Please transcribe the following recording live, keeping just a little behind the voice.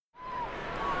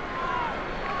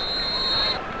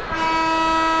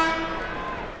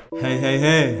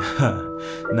Hey.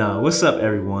 Nah, what's up,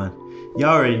 everyone? Y'all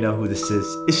already know who this is.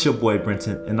 It's your boy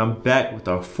Brenton, and I'm back with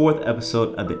our fourth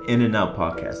episode of the In and Out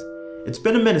podcast. It's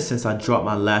been a minute since I dropped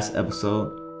my last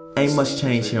episode. Ain't much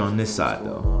change here on this side,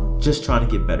 though. Just trying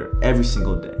to get better every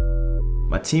single day.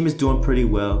 My team is doing pretty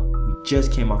well. We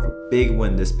just came off a big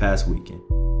win this past weekend.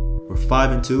 We're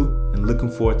 5-2 and looking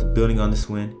forward to building on this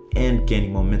win and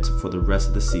gaining momentum for the rest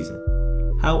of the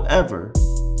season. However,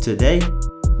 today,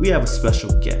 we have a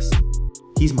special guest.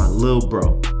 He's my little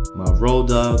bro, my road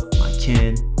dog, my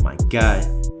kin, my guy,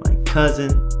 my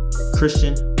cousin,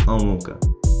 Christian Onwuka.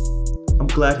 I'm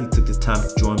glad he took the time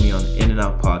to join me on the In and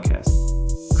Out podcast.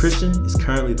 Christian is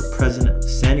currently the president of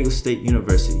San Diego State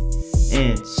University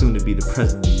and soon to be the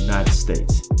president of the United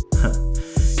States.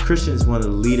 Christian is one of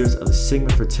the leaders of the Sigma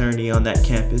fraternity on that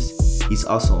campus. He's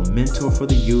also a mentor for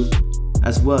the youth,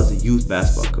 as well as a youth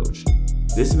basketball coach.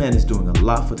 This man is doing a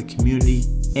lot for the community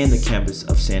and the campus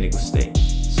of San Diego State.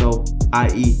 So,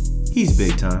 i.e., he's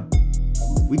big time.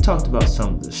 We talked about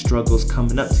some of the struggles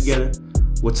coming up together,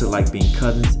 what's it like being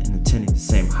cousins and attending the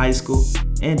same high school,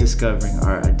 and discovering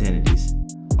our identities.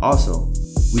 Also,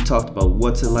 we talked about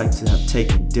what's it like to have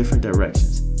taken different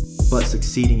directions, but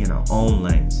succeeding in our own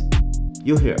lanes.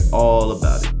 You'll hear all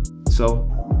about it. So,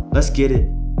 let's get it.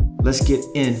 Let's get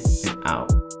in and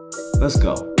out. Let's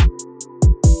go.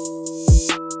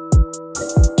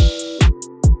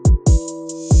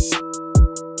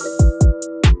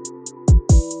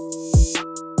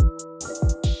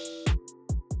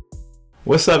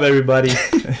 What's up, everybody?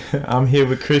 I'm here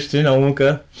with Christian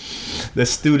Onwuka, the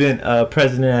student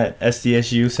president at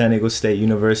SDSU, San Diego State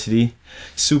University.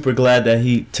 Super glad that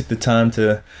he took the time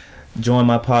to join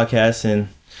my podcast, and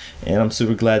I'm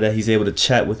super glad that he's able to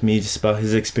chat with me just about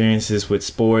his experiences with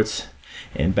sports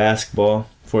and basketball.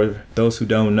 For those who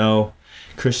don't know,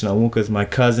 Christian Onwuka is my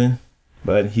cousin,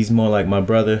 but he's more like my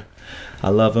brother. I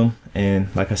love him, and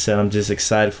like I said, I'm just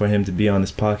excited for him to be on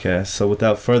this podcast. So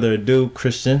without further ado,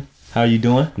 Christian, how are you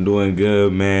doing? I'm doing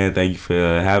good, man. Thank you for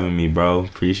having me, bro.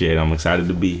 Appreciate it. I'm excited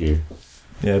to be here.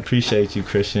 Yeah, appreciate you,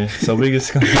 Christian. So we're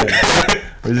just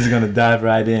gonna dive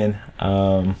right in.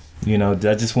 I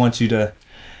just want you to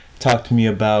talk to me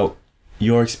about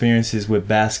your experiences with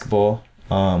basketball,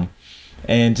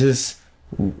 and just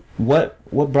what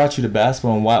brought you to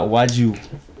basketball, and why'd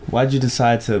you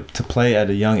decide to play at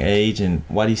a young age, and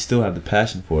why do you still have the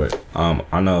passion for it?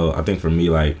 I think for me,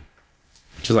 like,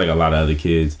 just like a lot of other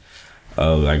kids,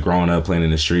 like growing up playing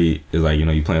in the street is like,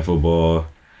 you playing football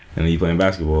and then you playing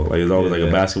basketball. Like, it's always like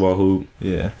a basketball hoop.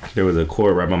 Yeah. There was a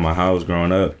court right by my house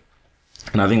growing up.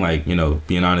 And I think, like,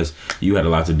 being honest, you had a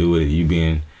lot to do with it. You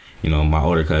being, my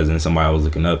older cousin, somebody I was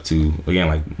looking up to. Again,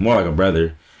 like, more like a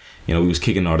brother. We was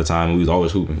kicking all the time and we was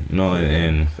always hooping,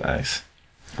 and Facts.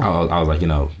 I was like,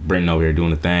 Brenton over here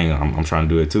doing the thing. I'm trying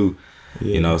to do it too.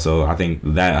 Yeah. So I think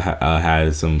that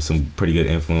had some pretty good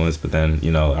influence. But then,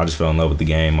 I just fell in love with the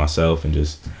game myself and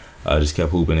just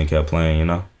kept hooping and kept playing,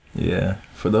 Yeah.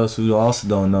 For those who also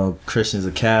don't know, Christian's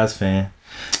a Cavs fan.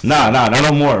 Nah, not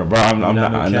no more, bro. I'm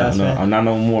not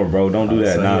no more, bro. Don't do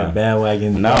that. So nah, you're a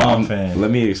bandwagon LeBron fan.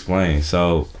 Let me explain.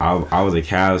 So I was a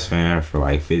Cavs fan for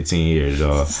like 15 years,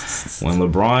 y'all. When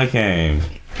LeBron came,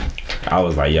 I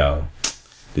was like, yo,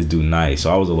 this dude nice.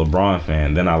 So I was a LeBron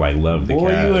fan. Then I loved the Cavs.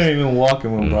 Boy, you weren't even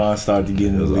walking when LeBron started to get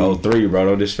in the league. It was 03, bro.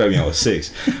 Don't disrespect me. I was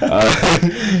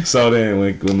 6. So then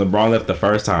when LeBron left the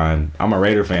first time, I'm a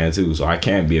Raider fan too, so I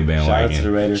can't be a bandwagon. Shout out to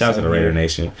the Raiders. Shout out to the Raider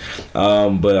Nation.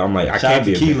 But I'm like, I can't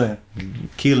be a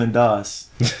Keelan Doss.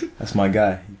 That's my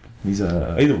guy. He's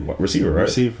a receiver, right?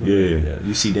 Receiver. Yeah.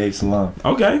 UC Davis alum.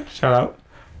 Okay, shout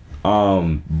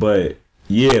out. But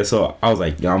yeah, so I was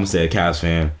like, yo, I'm gonna stay a Cavs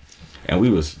fan. And we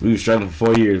was struggling for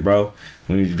 4 years, bro.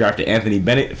 When we drafted Anthony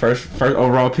Bennett, first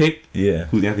overall pick. Yeah.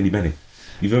 Who's Anthony Bennett?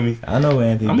 You feel me? I know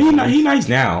Anthony. I mean, he nice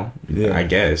now. Yeah. I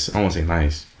guess. I won't say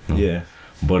nice. Yeah.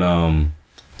 But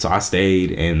so I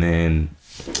stayed, and then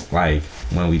like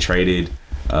when we traded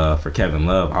for Kevin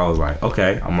Love, I was like,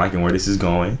 okay, I'm liking where this is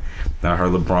going. Then I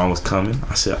heard LeBron was coming.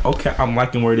 I said, okay, I'm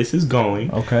liking where this is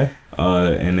going. Okay.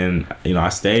 And then, I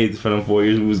stayed for them 4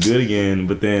 years. We was good again.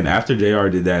 But then after JR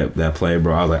did that play,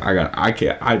 bro, I was like,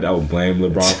 I don't blame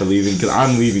LeBron for leaving, because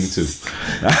I'm leaving too.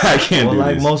 I can't do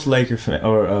this. Most Laker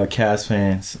Cavs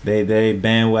fans, they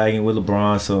bandwagon with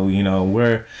LeBron. So,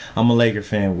 I'm a Laker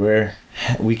fan.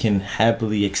 We can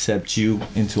happily accept you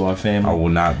into our family. I will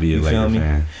not be a Laker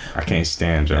fan. I can't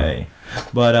stand you. Hey.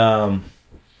 But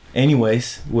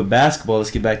anyways, with basketball,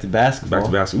 let's get back to basketball. We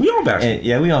on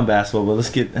basketball. We on basketball, but let's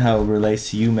get how it relates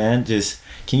to you, man. Just,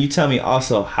 can you tell me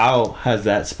also, how has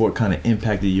that sport kind of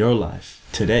impacted your life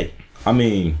today? I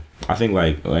mean, I think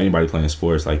like anybody playing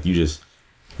sports, like you just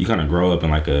you kind of grow up in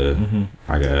like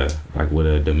with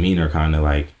a demeanor kind of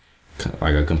like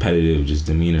a competitive just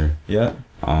demeanor. Yeah.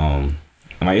 And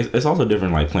like it's also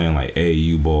different like playing like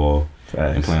AAU ball.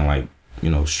 Facts. And playing like, you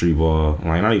know, street ball,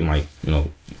 like not even like, you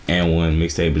know, and one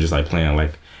mixtape, but just like playing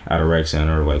like at a rec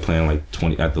center, or like playing like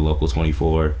 20 at the local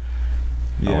 24.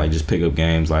 Yeah. Like just pick up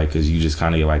games, like, cause you just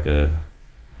kind of get like a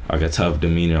tough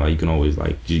demeanor. Like you can always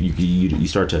like you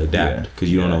start to adapt, cause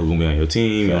you don't know who's gonna be on your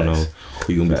team. Facts. You don't know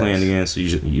who you're gonna be playing against. So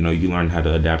you know you learn how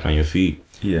to adapt on your feet.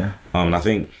 Yeah. And I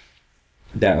think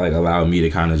that like allowed me to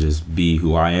kind of just be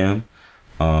who I am.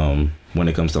 When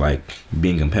it comes to like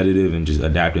being competitive and just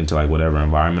adapting to like whatever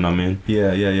environment I'm in.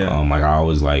 Yeah. Like I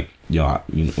always like, you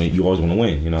always want to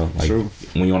win, you know. Like True.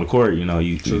 When you're on the court, you know,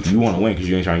 you want to win because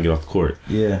you ain't trying to get off the court.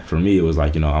 Yeah. For me, it was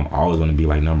like, you know, I'm always going to be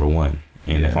like number one,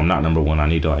 and if I'm not number one, I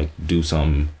need to like do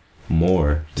something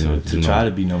more to try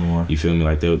to be number one. You feel me?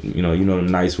 Like they, you know them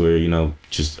nights where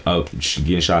just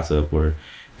getting shots up or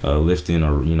lifting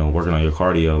or working on your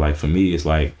cardio. Like for me, it's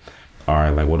like, all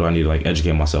right, like what do I need to like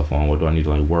educate myself on? What do I need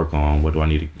to like work on? What do I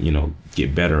need to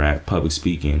get better at? Public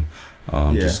speaking,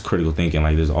 just critical thinking.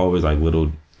 Like there's always like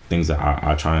little things that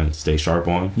I try and stay sharp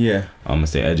on. Yeah. And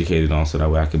stay educated on, so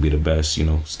that way I could be the best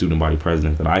student body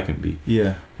president that I can be.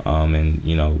 Yeah. And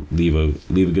leave a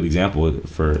good example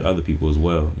for other people as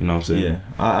well. You know what I'm saying? Yeah.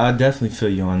 I definitely feel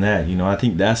you on that. I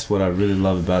think that's what I really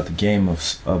love about the game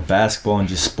of basketball and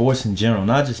just sports in general.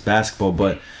 Not just basketball,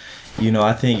 but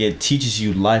I think it teaches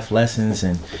you life lessons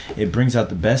and it brings out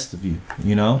the best of you,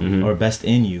 mm-hmm. or best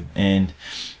in you. And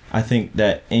I think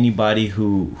that anybody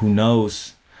who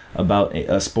knows about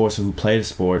sports or who play the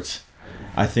sports,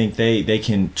 I think they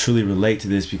can truly relate to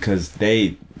this because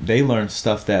they learn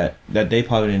stuff that they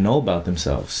probably didn't know about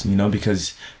themselves,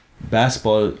 because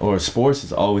basketball or sports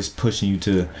is always pushing you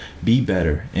to be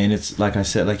better. And it's like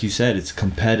you said, it's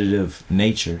competitive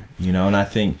nature, and I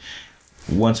think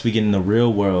once we get in the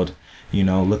real world,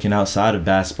 looking outside of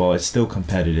basketball, it's still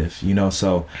competitive,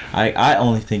 so I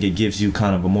only think it gives you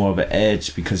kind of more of an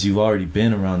edge because you've already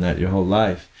been around that your whole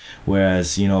life.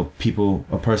 Whereas, a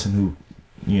person who,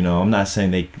 I'm not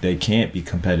saying they can't be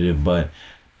competitive, but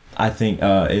I think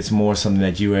it's more something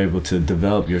that you were able to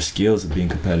develop your skills of being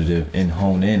competitive and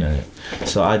hone in on it.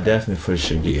 So I definitely for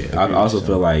sure. Yeah, I also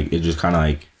feel like it just kind of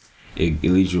like, it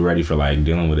leaves you ready for like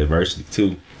dealing with adversity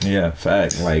too. Yeah,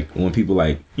 facts. Like when people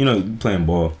like, playing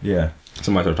ball. Yeah.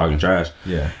 Somebody start talking trash.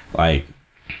 Yeah. Like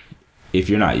if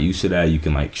you're not used to that, you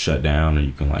can like shut down, or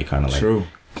you can like kind of like. True.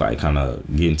 Like kind of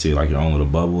get into like your own little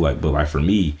bubble, like, but like for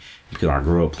me, because I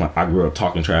grew up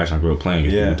talking trash, and I grew up playing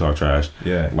against people who talk trash.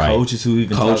 Yeah, like coaches who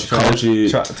even talk trash.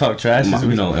 Employers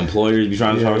be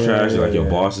trying to talk trash, like your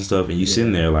boss and stuff, and you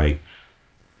sitting there like,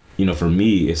 for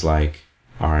me, it's like,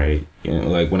 all right,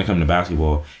 like when it comes to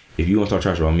basketball, if you want to talk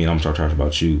trash about me, and I'm gonna talk trash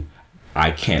about you.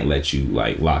 I can't let you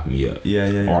like lock me up.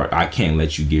 Yeah. Or I can't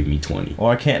let you give me 20.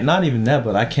 Or I can't, not even that,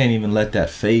 but I can't even let that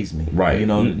phase me. Right. You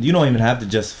don't even have to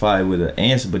justify it with an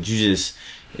answer, but you just,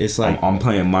 it's like I'm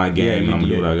playing my game and I'm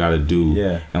gonna do what I gotta do.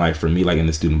 Yeah. And like for me, like in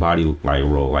the student body like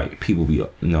role, like people be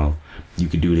you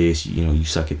could do this, you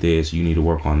suck at this, you need to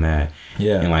work on that.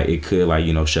 Yeah. And like it could like,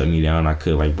 shut me down. I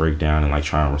could like break down and like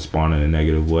try and respond in a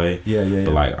negative way. Yeah.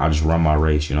 But like I just run my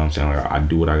race, you know what I'm saying? Like I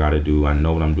do what I gotta do. I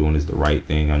know what I'm doing is the right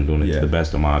thing. I'm doing it to the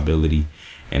best of my ability.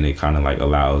 And it kind of like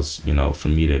allows, for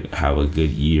me to have a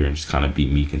good year and just kind of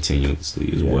beat me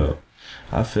continuously as well.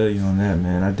 I feel you on that,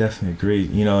 man. I definitely agree.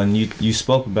 And you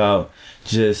spoke about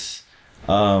just,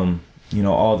 all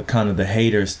the kind of the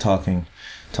haters talking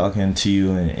to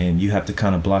you and you have to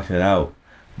kind of block that out.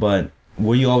 But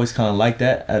were you always kind of like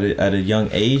that at a young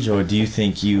age, or do you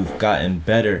think you've gotten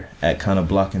better at kind of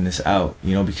blocking this out?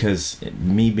 Because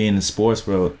me being in the sports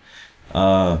world,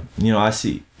 I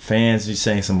see fans be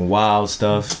saying some wild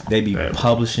stuff. They be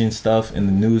publishing stuff in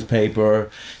the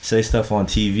newspaper, say stuff on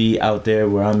TV out there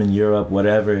where I'm in Europe,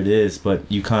 whatever it is. But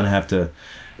you kind of have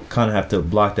to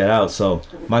block that out. So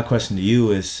my question to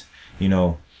you is,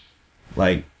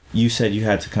 like you said, you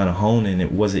had to kind of hone in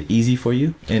it. Was it easy for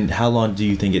you? And how long do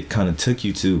you think it kind of took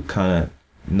you to kind of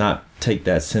not take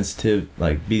that sensitive,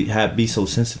 like be so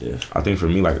sensitive? I think for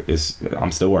me, like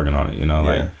I'm still working on it.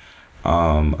 Like.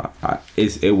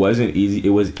 It wasn't easy.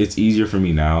 It's easier for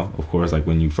me now, of course, like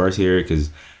when you first hear it, because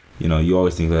you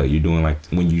always think that you're doing, like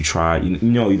when you try,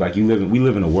 like we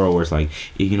live in a world where it's like,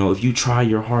 if you try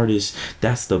your hardest,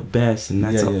 that's the best, and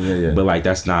that's but like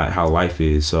that's not how life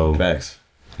is. So facts.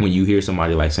 When you hear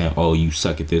somebody like saying, oh, you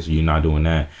suck at this or you're not doing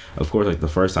that, of course, like the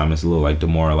first time it's a little like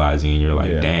demoralizing, and you're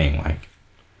like, dang, like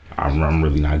I'm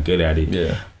really not good at it.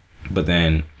 Yeah. But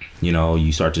then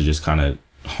you start to just kind of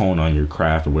hone on your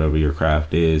craft or whatever your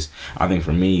craft is. I think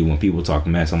for me, when people talk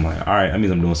mess, I'm like, all right, that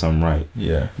means I'm doing something right.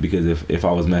 Yeah. Because if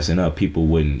I was messing up, people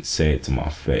wouldn't say it to my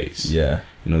face. Yeah.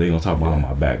 You know, they gonna talk behind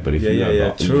my back. But if you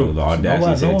have the, true. You know, the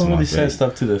audacity to say it to my face, says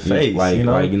stuff to the face. Like, you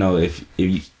know? like, you know, if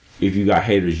you got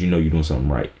haters, you know you're doing something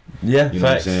right. Yeah, you know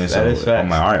facts. what I'm saying? That is facts. I'm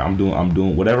like, all right, I'm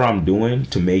doing whatever I'm doing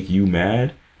to make you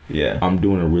mad. Yeah. I'm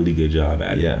doing a really good job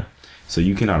at it. Yeah. So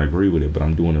you cannot agree with it, but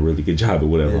I'm doing a really good job at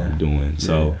whatever I'm doing.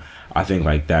 So I think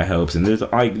like that helps. And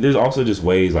there's also just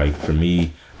ways like for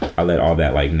me, I let all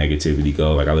that like negativity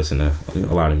go. Like I listen to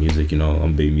a lot of music. You know, I'm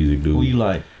a big music dude. Who you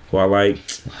like? Who I like?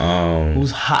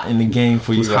 Who's hot in the game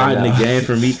for you? Who's hot in the game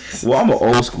for me? Well, I'm an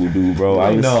old school dude, bro.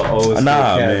 I know old school. Nah,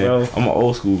 cat, man. Bro. I'm an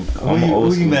old school.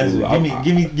 Who you messing with?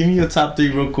 Give me your top 3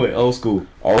 real quick. Old school.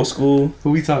 Old school.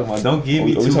 Who we talking about? Don't give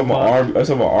me we talking about R&B. I'm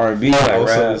talking about R&B, like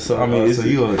rap. I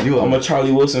mean, I'm a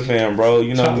Charlie Wilson fan, bro.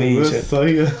 You know what I mean?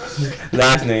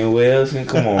 Last name Wilson.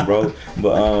 Come on, bro.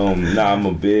 But I'm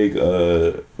a big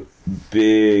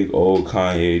old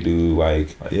Kanye dude, like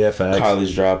facts.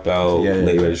 College dropout,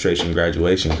 late registration,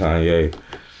 graduation Kanye.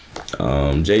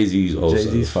 Jay-Z's old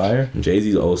stuff. Jay-Z's fire.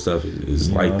 Jay-Z's old stuff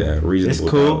is like that.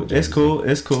 Reasonable. It's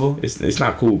cool. It's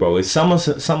not cool, bro. It's some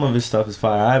of his stuff is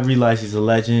fire. I realize he's a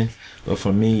legend, but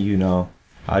for me, you know,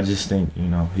 I just think, you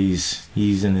know, he's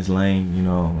in his lane, you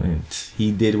know, and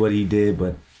he did what he did,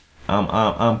 but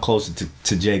I'm closer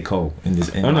to J. Cole in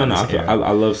this. No.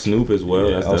 I love Snoop as well.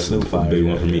 Yeah, that's Snoop a big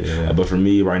one for me. Yeah. But for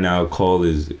me right now, Cole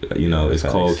is, you know, it's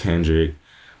Facts. Cole, Kendrick,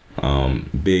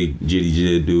 big Jitty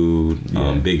Jit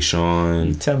dude, Big Sean.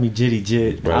 You tell me Jitty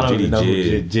Jit, bro. I don't Jitty even know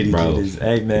Jit, who Jitty bro. Jit is.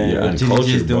 Hey man, Yeah, Jitty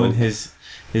Jit's doing bro. his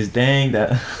thing.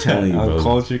 That telling you, bro.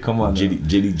 Culture. Come on,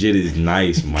 Jitty Jit is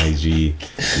nice, my G.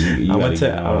 I'm gonna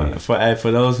tell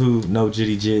for those who know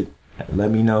Jitty Jit, let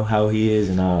me know how he is,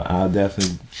 and I'll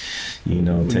definitely, you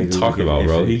know, take a talk look about,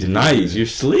 bro. He's nice. You're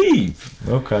asleep.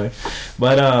 Okay,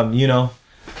 but you know,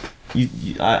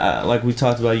 I like we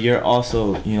talked about. You're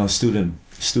also, you know, student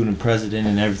president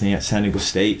and everything at San Diego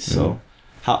State. So,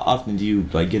 how often do you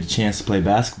like get a chance to play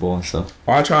basketball and stuff?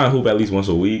 I try and hoop at least once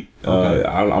a week. Okay.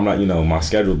 I'm not, you know, my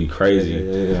schedule be crazy.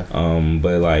 Yeah.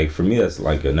 But like for me, that's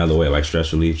like another way, like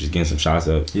stress relief, just getting some shots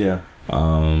up. Yeah.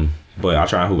 But I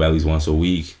try and hoop at least once a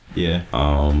week. Yeah.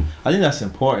 I think that's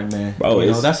important, man. Bro,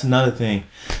 you know, that's another thing.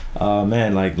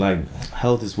 Man, like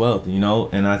health is wealth, you know,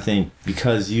 and I think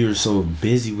because you're so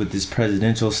busy with this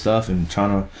presidential stuff and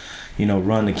trying to, you know,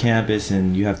 run the campus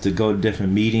and you have to go to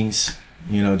different meetings,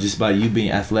 you know, just by you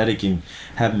being athletic and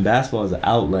having basketball as an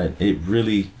outlet, it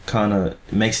really kind of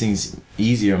makes things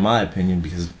easier in my opinion,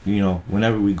 because, you know,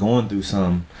 whenever we're going through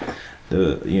something,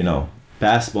 you know,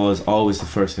 basketball is always the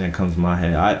first thing that comes to my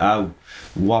head. I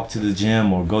walk to the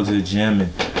gym or go to the gym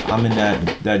and I'm in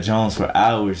that Jones for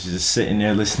hours, just sitting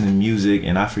there listening to music,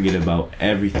 and I forget about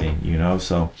everything, you know.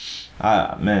 So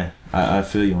I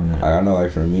feel you on that. I know,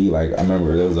 like for me, like I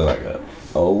remember there was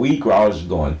a week where I was just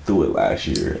going through it last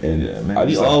year, and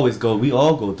we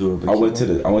all go through it. I went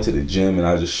to the gym and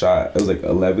I just shot. It was like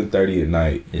 11:30 at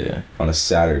night. Yeah. On a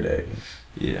Saturday.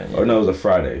 Yeah. Or no, it was a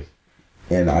Friday,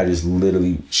 and I just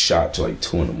literally shot till like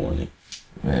 2 a.m.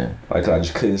 Man. Like I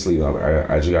just couldn't sleep. I was like,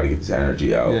 I just gotta get this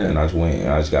energy out, and I just went and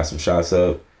I just got some shots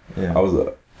up. Yeah.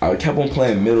 I kept on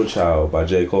playing Middle Child by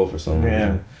J. Cole for some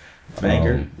reason.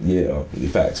 Banger. Yeah,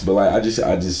 facts. But like I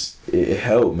just it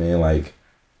helped, man. Like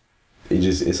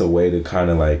it's a way to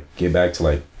kind of like get back to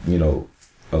like, you know,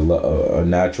 a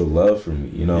natural love for me,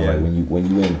 you know. Like when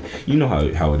you in, you know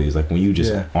how it is, like when you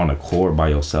just on a court by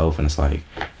yourself and it's like,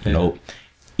 you know,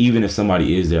 even if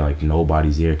somebody is there, like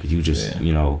nobody's there because you just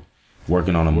you know,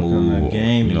 working on a move, on a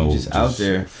game, you know, just out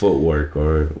there, footwork,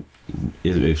 or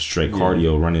if straight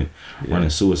cardio, running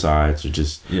suicides, or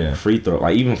just free throw,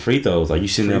 like even free throws, like you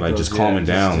sitting there like just calming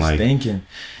down, just like thinking,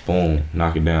 boom,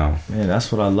 knock it down. Man,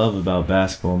 that's what I love about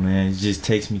basketball, man. It just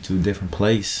takes me to a different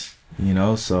place, you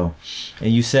know. So,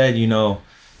 and you said, you know,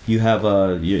 you have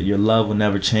your love will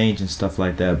never change and stuff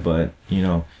like that, but you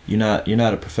know, you're not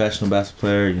a professional basketball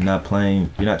player. You're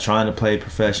not trying to play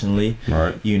professionally,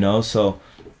 right? You know, so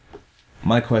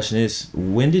my question is,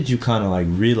 when did you kind of like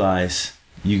realize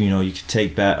you could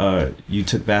take you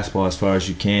took basketball as far as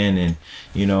you can, and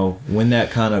you know, when that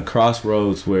kind of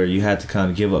crossroads where you had to kind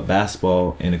of give up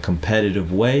basketball in a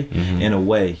competitive way, in a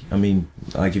way, I mean,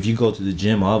 like if you go to the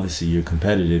gym, obviously you're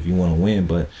competitive, you want to win,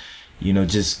 but you know,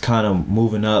 just kind of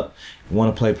moving up,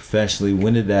 want to play professionally.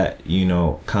 When did that, you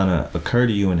know, kind of occur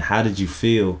to you, and how did you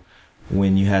feel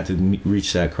when you had to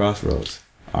reach that crossroads?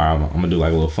 I'm gonna do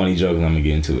like a little funny joke and I'm gonna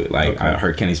get into it. Like I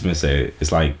heard Kenny Smith say it.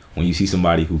 It's like when you see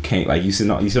somebody who can't, like you sit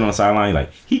on the sideline,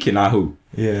 like he cannot hoop.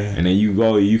 Yeah. And then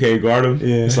you can't guard him.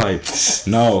 Yeah. It's like,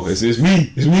 no, it's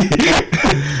me.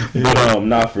 But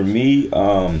not for me.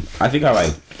 I think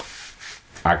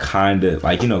I kind of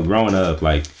like, you know, growing up,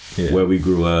 like where we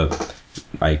grew up,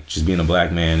 like just being a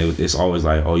black man, it's always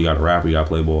like, oh, you got to rap or you got to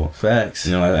play ball. Facts.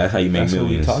 You know, like, that's how you make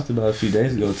millions. That's what we talked about a few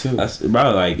days ago too. That's,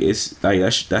 bro, like it's like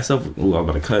that stuff. Ooh, I'm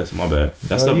about to cuss. My bad.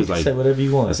 That stuff is like, say whatever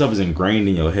you want. That stuff is ingrained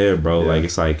in your head, bro. Yeah. Like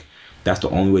it's like that's the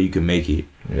only way you can make it.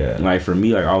 Yeah. Like for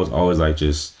me, like I was always like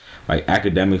just like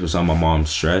academics was something my mom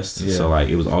stressed. Yeah. So like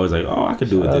it was always like, oh, I could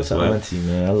do it this way. Auntie,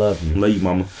 man, I love you. Love you,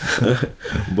 mama.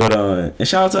 But and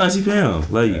shout out to Auntie Pam.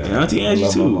 Love you. And Auntie Angie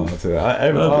too.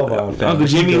 Uncle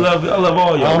Jimmy, I love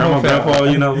all y'all. Grandma, grandpa,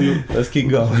 you know. Let's keep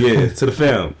going. Yeah, to the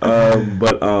fam.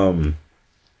 But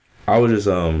I was just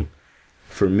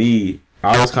for me,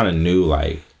 I always kind of knew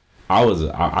like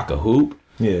I could hoop.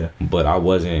 Yeah. But I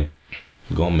wasn't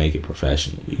gonna make it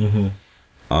professionally. Mm-hmm.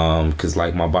 Cause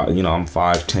like my body, you know, I'm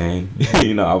 5'10",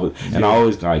 you know, I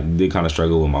always like did kind of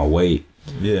struggle with my weight.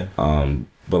 Yeah.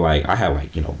 But like I had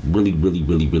like, you know, really low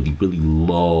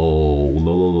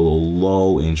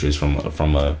interest from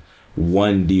a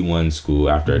 1D1 school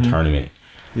after a tournament.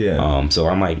 Yeah. So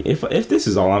I'm like, if this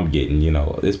is all I'm getting, you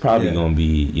know, it's probably gonna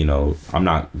be, you know, I'm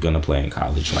not gonna play in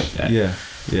college like that. Yeah.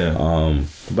 Yeah.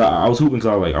 But I was hooping because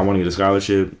I was like, I want to get a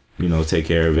scholarship, you know, take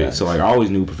care of it. So like I always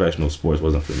knew professional sports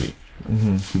wasn't for me.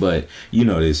 Mm-hmm. But you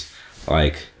know this,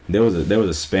 like there was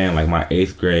a span like my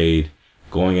 8th grade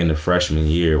going into freshman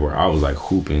year where I was like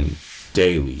hooping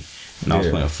daily, and I was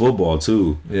playing football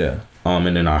too. Yeah.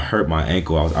 And then I hurt my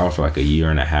ankle. I was out for like a year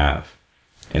and a half,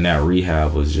 and that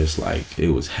rehab was just like it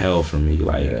was hell for me.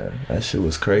 Like that shit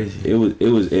was crazy.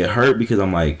 It hurt because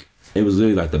I'm like it was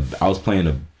literally like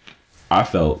I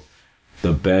felt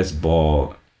the best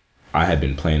ball I had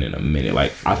been playing in a minute.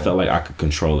 Like I felt like I could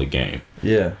control a game.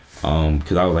 Yeah.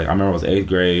 Cause I remember I was 8th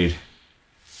grade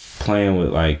playing with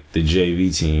like the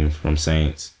JV team from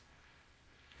Saints.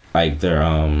 Like they're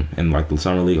in like the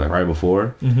summer league, like right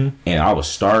before. Mm-hmm. And I was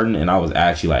starting and I was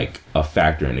actually like a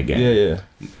factor in the game. Yeah, yeah.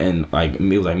 And like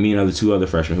it was like me and two other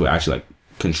freshmen who were actually like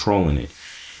controlling it.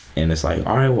 And it's like,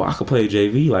 all right, well I could play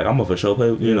JV, like I'm a for sure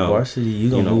play, you know. Varsity,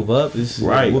 you gonna move up. This is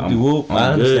right. Whoop-de-whoop.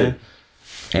 I understand.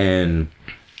 Good. And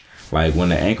like when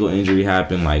the ankle injury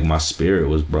happened, like my spirit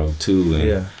was broke too.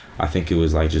 And I think it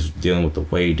was like just dealing with the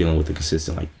weight, dealing with the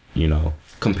consistent, like, you know,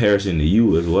 comparison to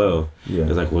you as well. Yeah.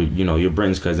 It's like, well, you know, you're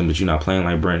Brenton's cousin, but you're not playing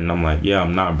like Brenton. I'm like, yeah,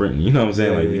 I'm not Brenton. You know what I'm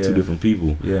saying? Like, we're two different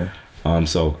people. Yeah.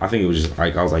 So I think it was just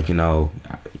like, I was like, you know,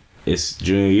 it's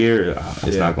junior year.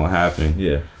 It's not going to happen.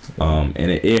 Yeah.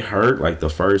 And it hurt like the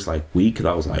first like week because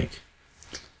I was like,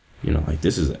 you know, like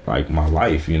this is like my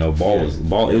life. You know, ball is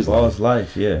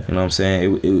life. Yeah. You know what I'm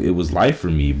saying? It was life for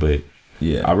me, but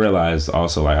I realized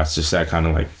also like I just sat kind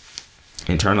of like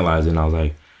internalized it, and I was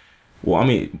like, well, I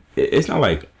mean, it's not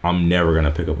like I'm never gonna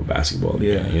pick up a basketball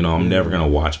again. Yeah. You know, I'm never gonna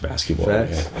watch basketball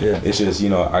again. Yeah. It's just, you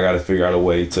know, I gotta figure out a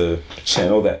way to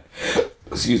channel that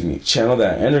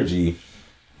energy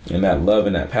and that love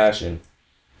and that passion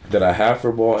that I have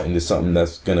for ball into something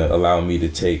that's gonna allow me to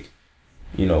take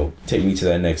me to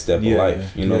that next step of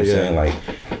life. You know what I'm saying? Like,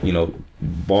 you know,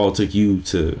 ball took you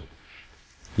to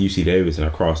UC Davis and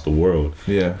across the world.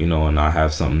 Yeah. You know, and I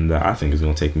have something that I think is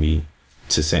gonna took me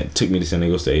to San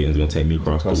Diego State and it's gonna take me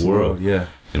across the world. Yeah.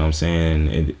 You know what I'm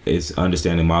saying? It's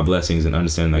understanding my blessings and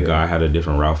understanding that God had a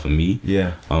different route for me.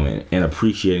 Yeah. And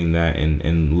appreciating that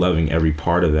and loving every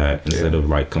part of that instead of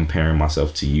like comparing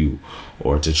myself to you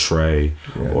or to Trey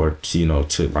or to, you know,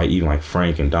 to like even like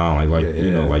Frank and Don,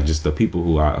 you know, like just the people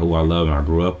who I love and I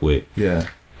grew up with. Yeah.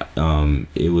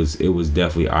 It was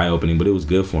definitely eye opening, but it was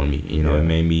good for me. You know, it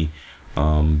made me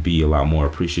be a lot more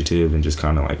appreciative and just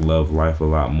kind of like love life a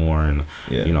lot more, and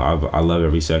you know, I love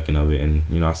every second of it, and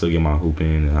you know, I still get my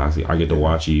hooping and I get to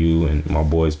watch you and my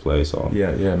boys play. So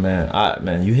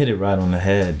man, you hit it right on the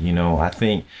head. You know, I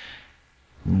think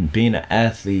being an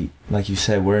athlete, like you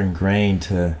said, we're ingrained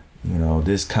to, you know,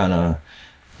 this kind of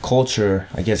culture,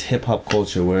 I guess hip hop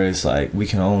culture, where it's like we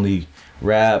can only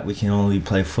rap, we can only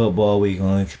play football, we can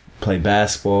only play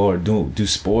basketball or do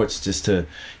sports just to,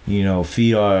 you know,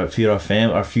 feed our future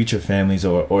families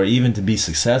or even to be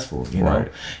successful, you know.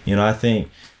 You know, I think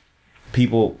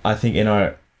in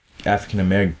our African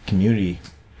American community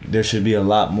there should be a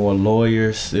lot more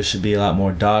lawyers, there should be a lot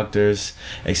more doctors,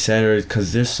 etc.,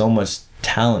 because there's so much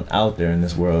talent out there in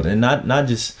this world, and not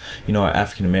just, you know, our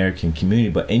African American community,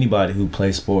 but anybody who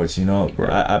plays sports, you know.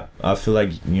 I feel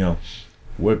like, you know,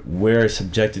 we're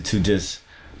subjected to just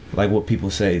like what people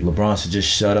say, LeBron should just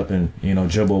shut up and, you know,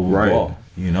 dribble over the ball.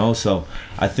 you know. So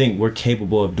I think we're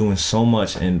capable of doing so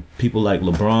much, and people like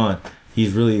LeBron,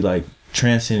 he's really like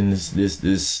transcending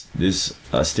this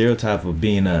stereotype of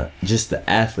being just the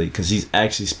athlete, because he's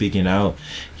actually speaking out.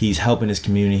 He's helping his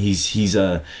community. He's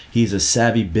a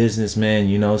savvy businessman,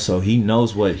 you know, so he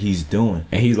knows what he's doing.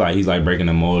 And he's like breaking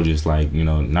the mold, just like, you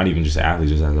know, not even just an athlete,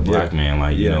 just as a black man,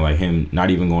 like, you know, like him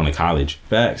not even going to college.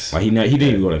 Facts. Like he didn't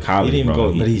even go to college. He didn't even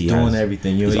go, but he's doing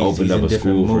everything. You know, he's opened up a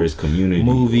school for his community.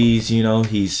 Movies, you know,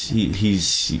 he's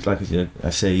like I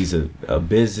say, he's a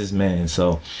businessman.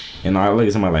 So, and I look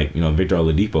at somebody like, you know, Victor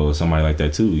Oladipo or somebody like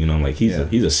that too. You know, like he's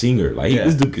a singer. Like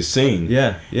this dude could sing.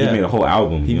 Yeah. He made a whole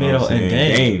album. He made a whole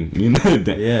game. You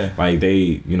know, like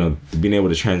they, you know, being able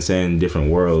to transcend different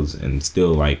worlds and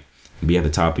still like be at the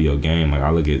top of your game. Like I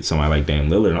look at somebody like Dame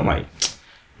Lillard, and I'm like,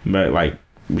 man, like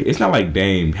it's not like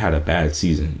Dame had a bad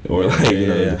season or like you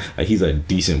know, like he's a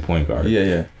decent point guard.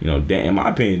 Yeah. You know, in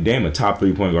my opinion, Dame a top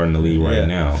 3 point guard in the league right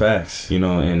now. Facts. You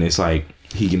know, and it's like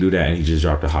he can do that, and he just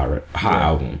dropped a hot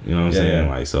album. You know what I'm saying?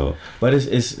 Like so. But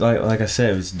it's like I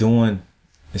said, it's doing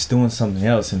something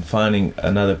else and finding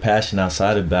another passion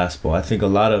outside of basketball. I think a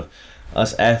lot of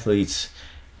us athletes,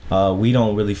 we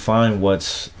don't really find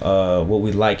what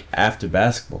we like after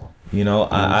basketball. You know,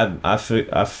 I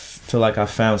feel like I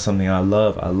found something I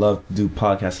love. I love to do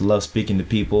podcasts. I love speaking to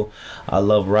people. I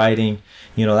love writing.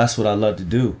 You know, that's what I love to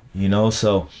do. You know,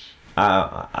 so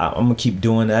I'm gonna keep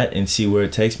doing that and see where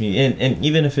it takes me. And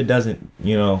even if it doesn't,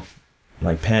 you know,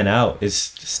 like pan out, it's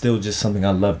still just something I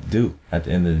love to do at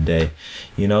the end of the day.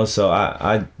 You know, so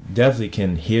I definitely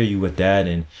can hear you with that,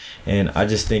 and I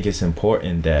just think it's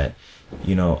important that,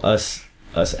 you know, us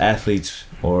athletes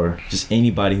or just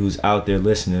anybody who's out there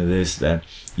listening to this, that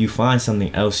you find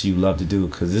something else you love to do,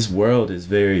 because this world is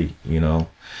very, you know,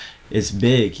 it's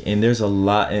big, and there's a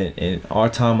lot, and our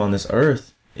time on this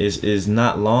earth is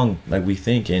not long like we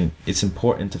think, and it's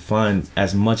important to find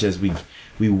as much as we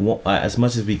want, as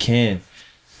much as we can,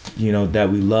 you know, that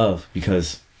we love,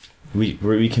 because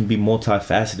we can be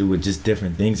multifaceted with just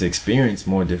different things, experience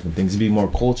more different things, be more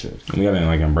cultured. We gotta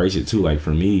like embrace it too. Like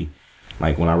for me,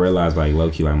 like when I realized like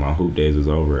low key like my hoop days was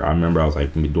over, I remember I was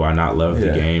like, do I not love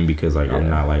the game because like I'm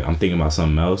not like, I'm thinking about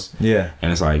something else. Yeah.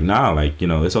 And it's like, nah, like, you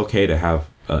know, it's okay to have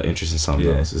interest in something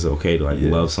else. It's okay to like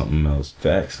love something else.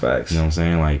 Facts. You know what I'm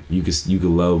saying? Like you could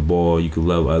love ball, you could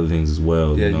love other things as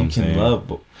well. Yeah, you know what I'm saying?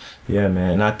 love. Yeah,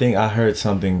 man. And I think I heard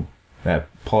something that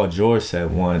Paul George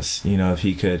said once. You know, if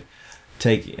he could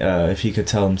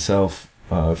tell himself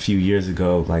a few years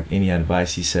ago, like any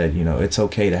advice, he said, you know, it's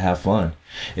okay to have fun.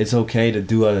 It's okay to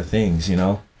do other things. You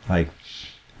know, like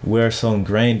we're so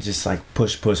ingrained, just like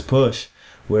push,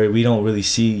 where we don't really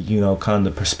see, you know, kind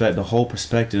of the whole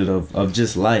perspective of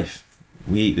just life.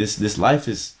 This life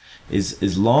is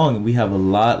long, and we have a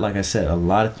lot, like I said, a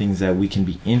lot of things that we can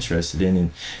be interested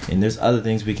in, and there's other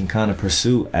things we can kind of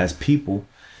pursue as people,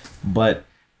 but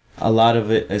a lot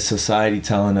of it is society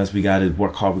telling us we got to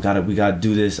work hard, we got to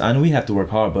do this. I know we have to work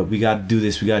hard, but we got to do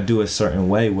this, we got to do it a certain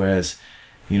way, whereas,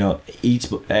 you know,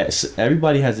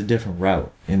 everybody has a different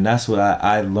route, and that's what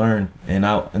I learned, and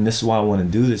this is why I want to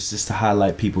do this, just to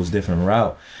highlight people's different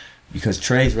route, because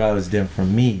Trey's route is different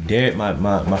from me.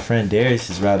 My friend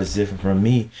Darius's route is different from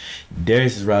me.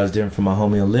 Darius's route is different from my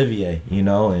homie Olivier, you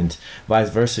know, and vice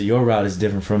versa. Your route is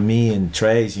different from me and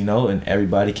Trey's, you know, and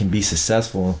everybody can be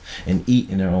successful and eat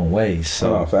in their own ways.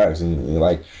 So facts, and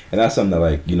that's something that,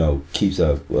 like, you know, keeps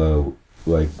up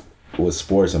like with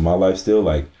sports in my life still.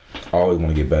 Like I always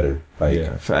want to get better.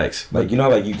 Like facts. Like, you know,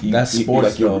 like you that's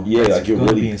sports, like you're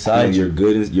really inside you're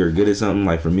good at something.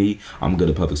 Like for me, I'm good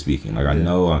at public speaking. Like I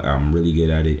know I'm really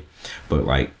good at it, but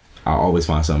like I always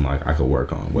find something like I could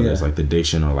work on, whether it's like the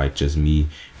diction or like just me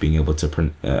being able to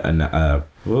pronounce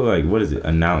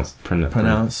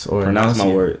my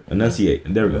word,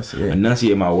 enunciate. There we go.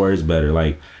 Enunciate my words better.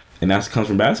 Like. And that comes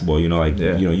from basketball, you know, like,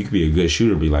 you know, you could be a good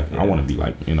shooter, be like, I want to be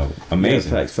like, you know,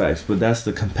 amazing. Yeah, facts. But that's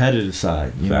the competitive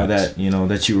side, you know,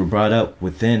 that you were brought up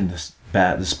within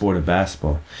the sport of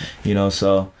basketball, you know.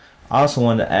 So I also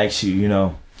wanted to ask you, you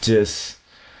know, just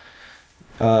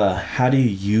how do you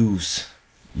use,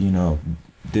 you know,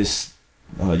 this,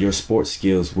 your sports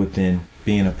skills within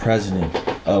being a president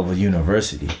of a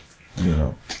university, you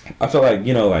know? I feel like,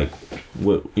 you know, like,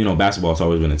 you know, basketball's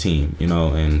always been a team, you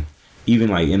know, and even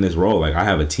like in this role, like I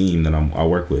have a team that I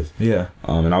work with. Yeah.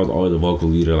 And I was always a vocal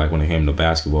leader. Like when it came to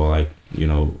basketball, like, you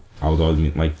know, I was always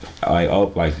like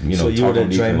you know. So you were the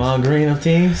Draymond Green of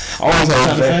teams?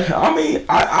 I mean,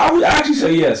 I would actually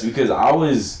say yes, because I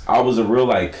was a real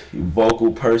like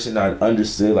vocal person. I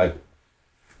understood, like,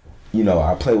 you know,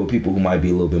 I play with people who might be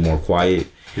a little bit more quiet,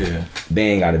 they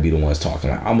ain't got to be the ones talking.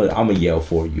 Like I'm a yell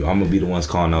for you. I'm gonna be the ones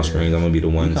calling out screens. I'm gonna be the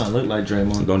ones. You kind of look like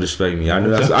Draymond. Don't disrespect me. I knew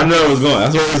that was going.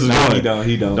 That's where this was going.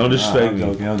 He don't. Don't disrespect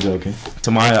me. I'm joking.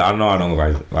 To my, I know I don't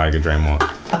look like a Draymond.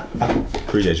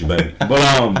 Appreciate you, baby.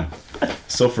 But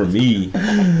so for me,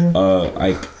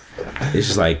 like. It's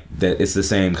just like that. It's the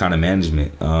same kind of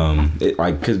management.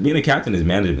 Because being a captain is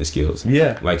management skills.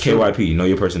 Yeah. Like KYP, know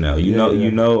your personnel. You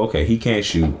know. Okay, he can't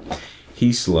shoot.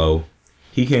 He's slow.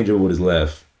 He can't dribble with his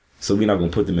left. So we're not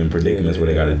gonna put them in predicaments where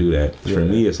they got to do that. For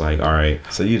me, it's like, all right.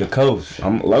 So you the coach.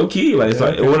 I'm low key. Like it's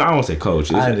like. Well, I don't say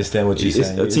coach. I understand what you're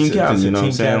saying. It's a team captain. You know what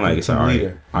I'm saying? Like it's like, all right.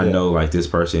 Leader. I know like this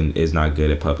person is not good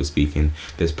at public speaking.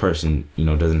 This person,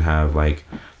 doesn't have like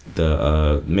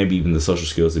the maybe even the social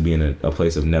skills to be in a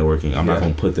place of networking. I'm not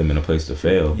gonna put them in a place to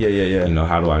fail.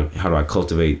 How do I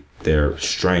cultivate their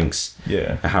strengths?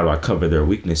 And how do I cover their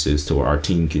weaknesses to where our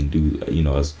team can do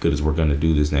as good as we're gonna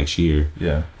do this next year?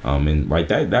 And like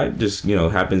that just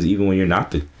happens even when you're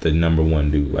not the number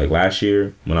one dude. Like last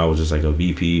year when I was just like a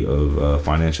VP of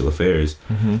financial affairs,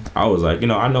 I was like,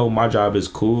 I know my job is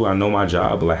cool. I know my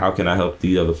job, but like how can I help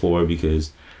the other four,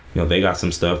 because they got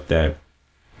some stuff that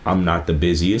I'm not the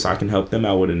busiest. I can help them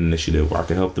out with an initiative, or I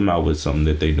can help them out with something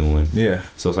that they're doing.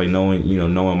 So it's like knowing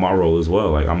my role as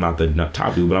well. Like I'm not the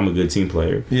top dude, but I'm a good team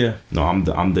player. No,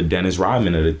 I'm the Dennis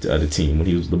Rodman of the team when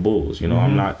he was the Bulls.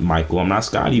 I'm not Michael. I'm not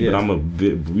Scotty, but I'm a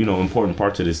bit, important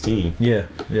part to this team.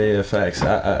 Facts.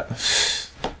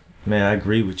 Man, I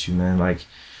agree with you, man. Like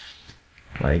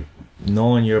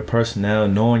knowing your personnel,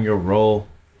 knowing your role,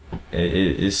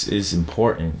 is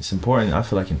important. It's important. I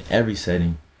feel like in every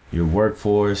setting. Your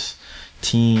workforce,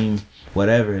 team,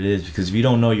 whatever it is, because if you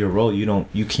don't know your role,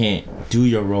 you can't do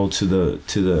your role to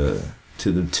the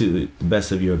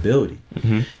best of your ability.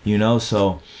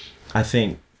 So I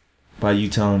think by you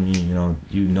telling me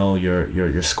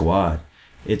your squad,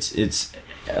 it's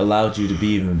allowed you to be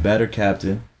even better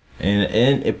captain,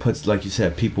 and it puts, like you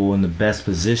said, people in the best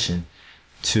position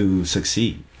to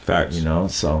succeed. Facts.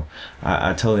 So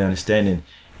I totally understand.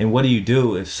 And what do you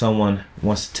do if someone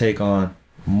wants to take on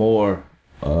more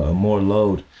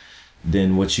load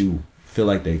than what you feel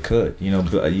like they could?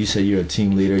 You say you're a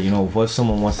team leader. What if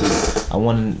someone wants to, I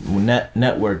want to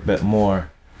network but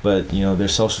more, but their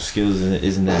social skills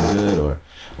isn't that good,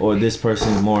 or this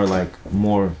person is more I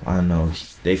don't know,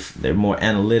 they're more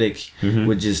analytic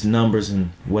with just numbers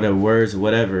and whatever words or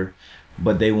whatever,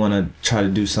 but they want to try to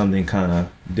do something kind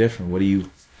of different. What do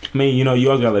you? I mean, you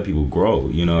always gotta let people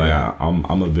grow.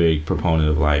 I'm a big proponent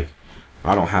of like,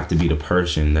 I don't have to be the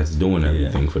person that's doing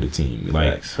everything for the team.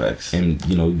 Like, facts. And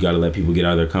you gotta let people get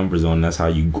out of their comfort zone. That's how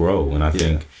you grow. And I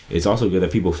think it's also good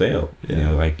that people fail.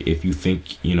 Like if you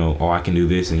think I can do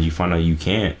this, and you find out you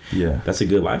can't. That's a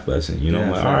good life lesson.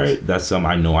 Like, all right, that's something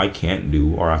I know I can't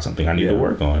do, or something I need to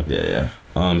work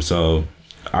on. So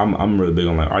I'm really big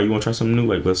on like, you want to try something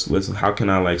new? Like let's how can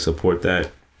I like support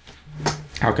that?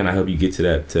 How can I help you get to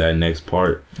that next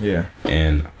part?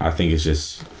 And I think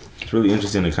it's really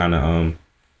interesting to kind of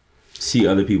see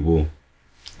other people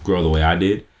grow the way I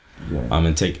did,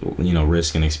 and take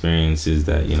risk and experiences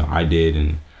that I did,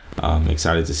 and I'm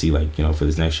excited to see like for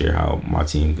this next year how my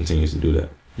team continues to do that.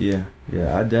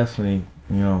 I definitely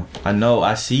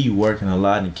I see you working a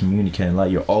lot and communicating a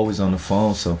lot. You're always on the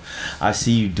phone, so I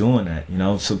see you doing that.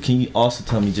 So can you also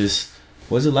tell me just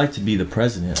what's it like to be the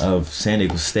president of San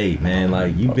Diego State, man?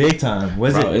 Like, you big time.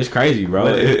 It's crazy, bro.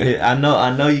 I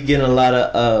know you're getting a lot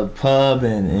of pub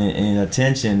and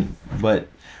attention, but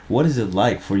what is it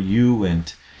like for you?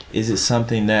 And is it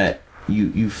something that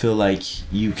you feel like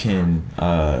you can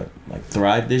like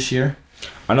thrive this year?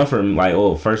 I know for like,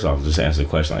 first off, just to answer the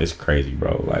question, like, it's crazy,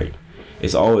 bro. Like,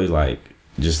 it's always like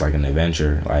just like an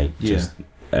adventure. Like, just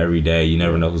every day, you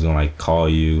never know who's gonna like call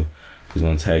you, who's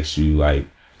gonna text you. Like,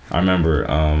 I remember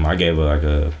I gave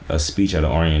a speech at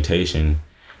an orientation,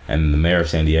 and the mayor of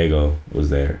San Diego was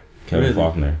there, Kevin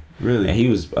Faulkner. Really? And he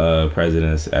was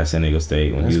president at San Diego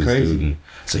State when he was a student.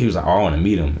 So he was like, I want to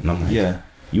meet him. And I'm like,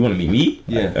 you want to meet me?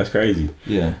 Like, that's crazy.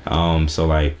 So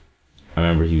like, I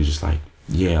remember he was just like,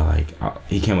 he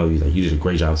came up, he was like, you did a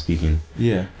great job speaking.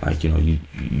 Like, you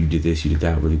did this, you did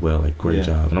that really well, like, great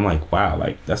job. And I'm like, wow,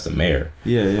 like, that's the mayor.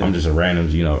 I'm just a random,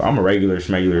 I'm a regular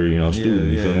student,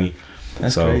 you feel me?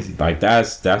 That's crazy. Like,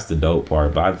 that's the dope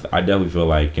part. But I definitely feel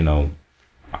like, and I'm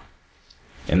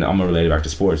gonna relate it back to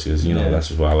sports, because that's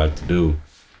just what I like to do.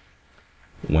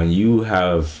 When you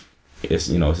have it's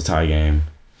a tie game,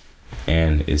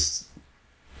 and it's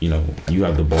you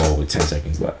have the ball with 10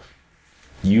 seconds left,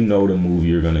 the move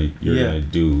you're gonna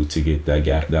do to get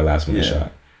that last minute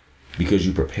shot, because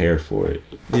you prepared for it.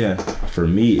 For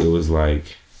me, it was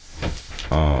like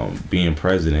being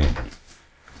president.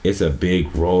 it's a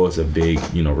big role, it's a big,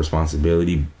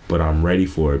 responsibility, but I'm ready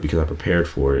for it because I prepared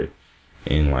for it.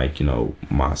 And like,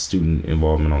 my student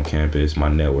involvement on campus, my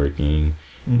networking,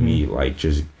 me like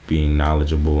just being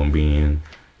knowledgeable and being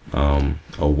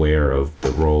aware of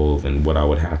the role and what I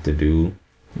would have to do.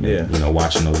 Yeah.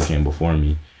 Watching those who came before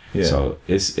me. Yeah. So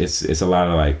it's a lot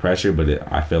of like pressure,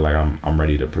 but I feel like I'm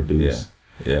ready to produce.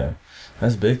 Yeah.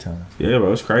 That's big time. Yeah,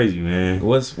 bro, it's crazy, man.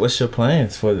 What's your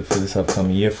plans for this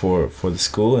upcoming year for the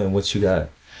school and what you got?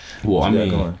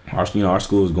 Well, our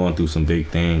school is going through some big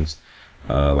things.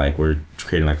 Like we're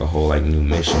creating like a whole like new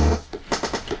mission.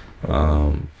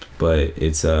 But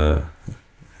it's nah,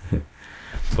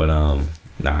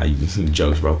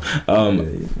 jokes, bro.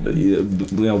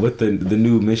 With the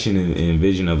new mission and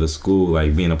vision of the school,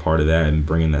 like being a part of that and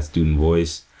bringing that student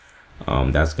voice,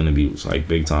 that's gonna be like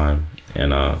big time.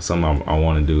 And something I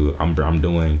want to do. I'm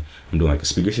doing like a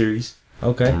speaker series.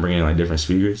 Okay. I'm bringing like different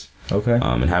speakers. Okay.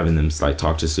 And having them like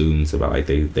talk to students about like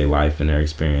their life and their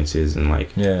experiences and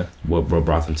like what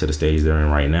brought them to the stage they're in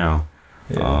right now.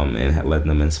 Yeah. And letting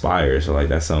them inspire. So like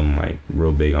that's something like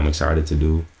real big. I'm excited to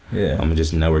do. Yeah. I'm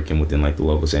just networking within like the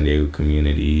local San Diego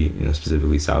community,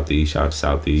 specifically Southeast. Shout out to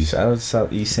Southeast. Shout out to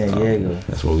Southeast San Diego.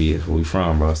 That's where we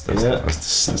from, bro. That's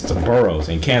the boroughs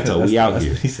in Canto. We out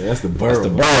here. He said that's the boroughs.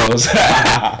 That's the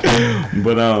boroughs.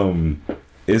 But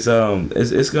it's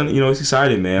gonna it's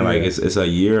exciting, man. Like it's a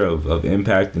year of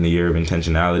impact and a year of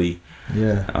intentionality.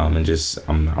 Yeah. And just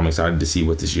I'm excited to see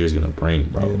what this year is gonna bring,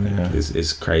 bro. Yeah, man.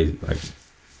 It's crazy. Like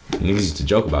niggas used to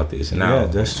joke about this, and now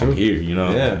that's true. I'm here,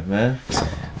 Yeah, man. So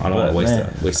I don't want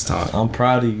to waste time. I'm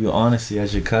proud of you, honestly,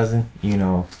 as your cousin.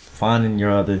 Finding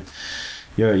your other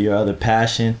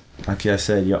passion. Like I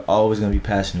said, you're always gonna be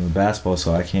passionate with basketball.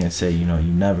 So I can't say you're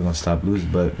never gonna stop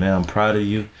losing. But man, I'm proud of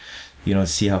you. To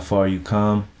see how far you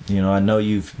come. I know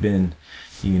you've been,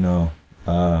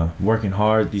 working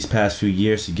hard these past few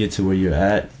years to get to where you're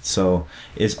at. So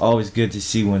it's always good to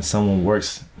see when someone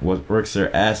works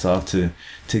their ass off to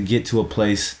get to a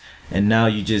place, and now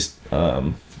you just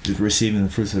receiving the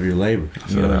fruits of your labor.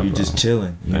 You're just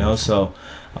chilling. So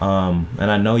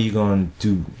and I know you're gonna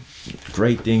do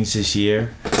great things this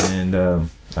year, and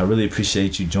I really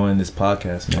appreciate you joining this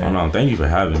podcast, man. Oh, no, thank you for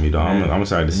having me, dog. I'm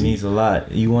excited to see. It means a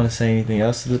lot. You want to say anything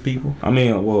else to the people? I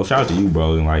mean, well, shout out to you,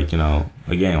 bro. And like,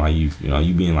 again, like you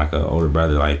being like an older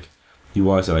brother, like you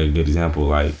always like a good example.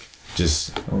 Like,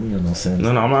 just no sense. No,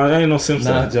 I'm not. I ain't no simp.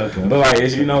 Not joking. But like,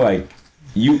 it's, like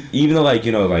you, even though like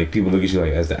like people look at you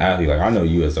like as the athlete, like I know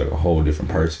you as like a whole different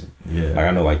person. Yeah. Like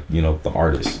I know like the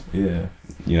artist. Yeah.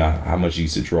 How much you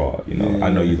used to draw. I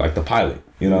know you like the pilot.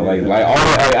 Like all like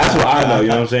that's what I know. You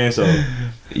know what I'm saying? So,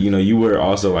 you were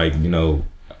also like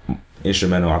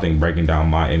instrumental. I think breaking down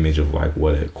my image of like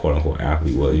what a quote unquote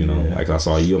athlete was. Like I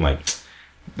saw you, I'm like,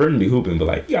 Brendan be hooping, but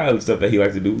like other stuff that he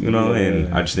likes to do.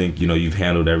 And I just think you've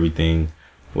handled everything,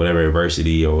 whatever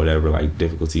adversity or whatever like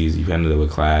difficulties you've handled it with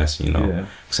class.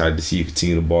 Excited to see you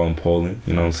continue the ball in Poland.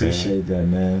 You know what I'm saying? Appreciate that,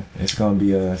 man. It's gonna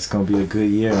be a good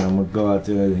year. I'm gonna go out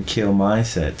there and kill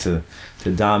mindset to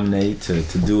dominate, to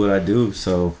do what I do.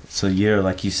 So it's a year,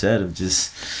 like you said, of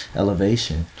just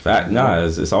elevation. Fact,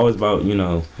 it's always about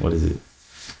what is it?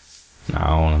 Nah,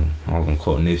 I don't want to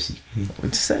quote Nipsey. What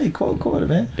you say? Quote it,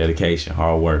 man. Dedication,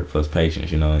 hard work plus patience.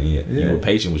 You were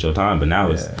patient with your time, but now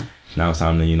it's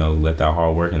time to let that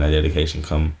hard work and that dedication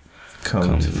come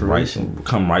to fruition.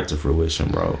 Come right to fruition,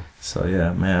 bro. So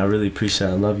yeah, man, I really appreciate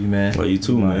it. I love you, man. Love you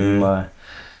too, man.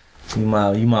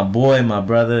 You my boy, my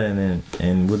brother,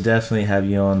 and we'll definitely have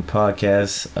you on the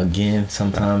podcast again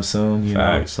sometime soon.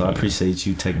 So I appreciate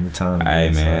you taking the time.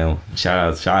 Hey man,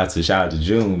 shout out to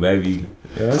June, baby.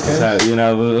 Yeah,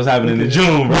 okay. What's happening in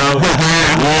June, bro?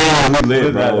 We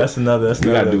lit, bro. That's another. We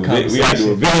gotta do a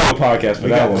video podcast for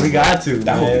that one. We got to.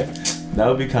 That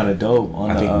would be kind of dope.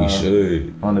 I think we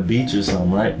should on the beach or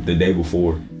something, right? The day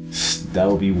before. That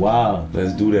would be wild.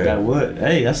 Let's do that. That would.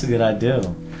 Hey, that's a good idea.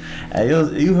 Hey,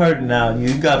 you heard it now.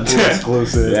 You got full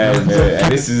exclusive. Yeah, man.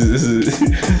 And this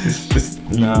is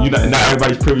not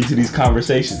everybody's privy to these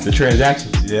conversations, the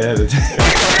transactions. Yeah.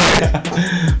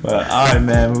 But all right,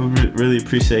 man. We really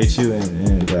appreciate you,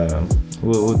 and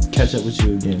we'll catch up with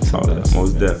you again.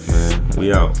 Most definitely, man.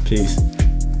 We out. Peace.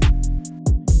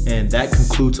 And that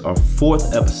concludes our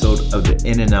 4th episode of the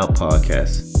In and Out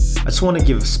podcast. I just want to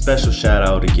give a special shout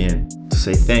out again to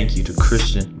say thank you to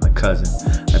Christian, my cousin.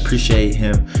 I appreciate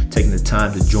him taking the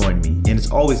time to join me, and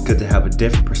it's always good to have a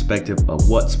different perspective of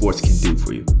what sports can do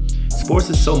for you. Sports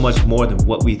is so much more than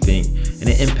what we think, and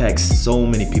it impacts so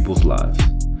many people's lives.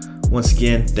 Once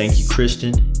again, thank you,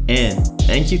 Christian, and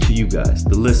thank you to you guys,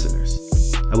 the listeners.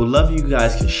 I would love if you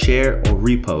guys can share or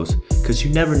repost, because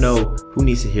you never know who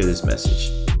needs to hear this message.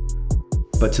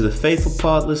 But to the faithful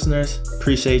pod listeners,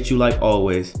 appreciate you like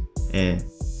always. And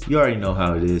you already know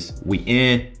how it is. We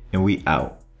in and we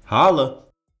out. Holla.